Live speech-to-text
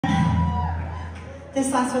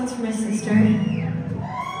This last one's for my sister.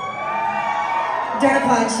 Don't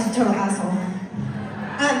applaud, she's a total asshole.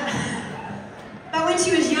 But when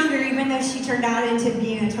she was younger, even though she turned out into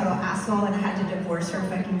being a total asshole and had to divorce her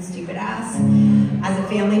fucking stupid ass as a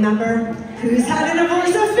family member, who's had to divorce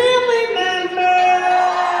a family member?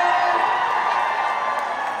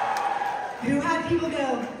 Who had people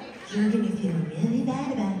go, you're gonna feel really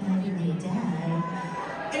bad about that when they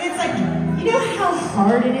die. And it's like, you know how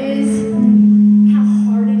hard it is? How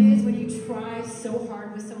hard it is when you try so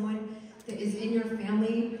hard with someone that is in your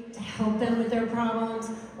family to help them with their problems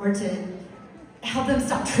or to help them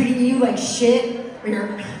stop treating you like shit, or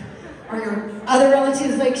your other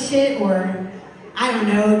relatives like shit, or I don't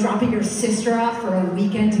know, dropping your sister off for a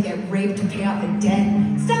weekend to get raped to pay off a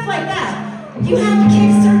debt, stuff like that. You have to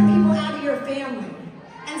kick certain people out of your family.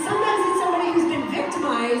 And sometimes it's somebody who's been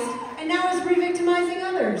victimized and now is re-victimizing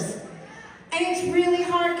others. And it's really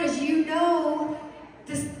hard because you know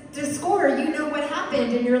the score, you know what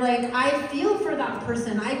happened, and you're like, I feel for that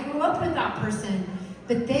person, I grew up with that person,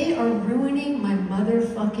 but they are ruining my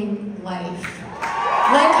motherfucking life.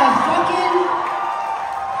 Like a fucking,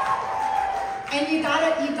 and you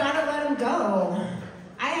gotta let them go.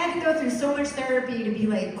 I had to go through so much therapy to be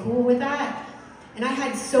like cool with that. And I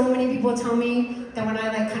had so many people tell me that when I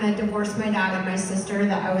like kind of divorced my dad and my sister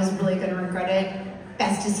that I was really gonna regret it.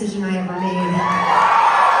 Best decision I ever made.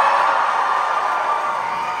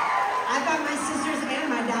 I've got my sisters and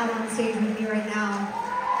my dad on stage with me right now.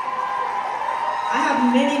 I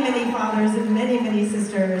have many, many fathers and many, many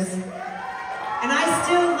sisters. And I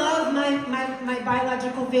still love my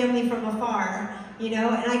biological family from afar, you know,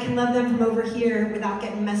 and I can love them from over here without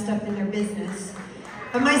getting messed up in their business.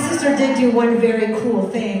 But my sister did do one very cool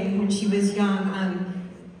thing when she was young.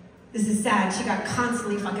 This is sad, she got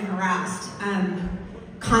constantly fucking harassed.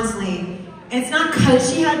 Constantly. And it's not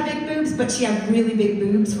because she had big boobs, but she had really big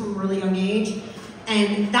boobs from a really young age.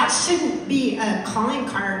 And that shouldn't be a calling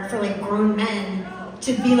card for like grown men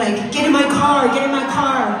to be like, get in my car, get in my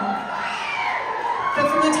car. But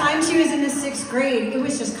from the time she was in the 6th grade, it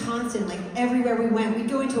was just constant, like everywhere we went, we'd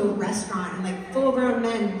go into a restaurant and like full-grown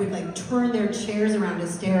men would like turn their chairs around to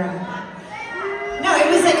stare at her. No, it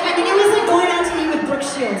was like, I mean, it was like going out to eat with Brooke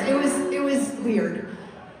Shields. It was weird.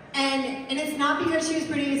 And it's not because she was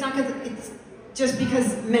pretty, it's not because, it's just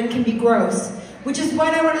because men can be gross. Which is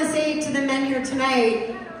what I want to say to the men here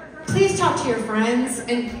tonight. Please talk to your friends,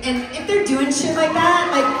 and if they're doing shit like that,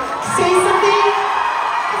 like, say something.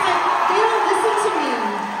 Like, they don't listen to me.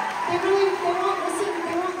 They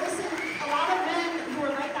won't listen. A lot of men who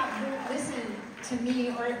are like that won't listen to me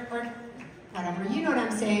or whatever, you know what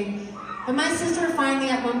I'm saying. But my sister finally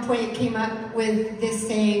at one point came up with this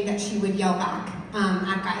saying that she would yell back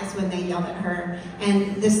at guys when they yelled at her.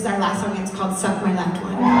 And this is our last song, it's called Suck My Left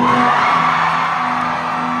One.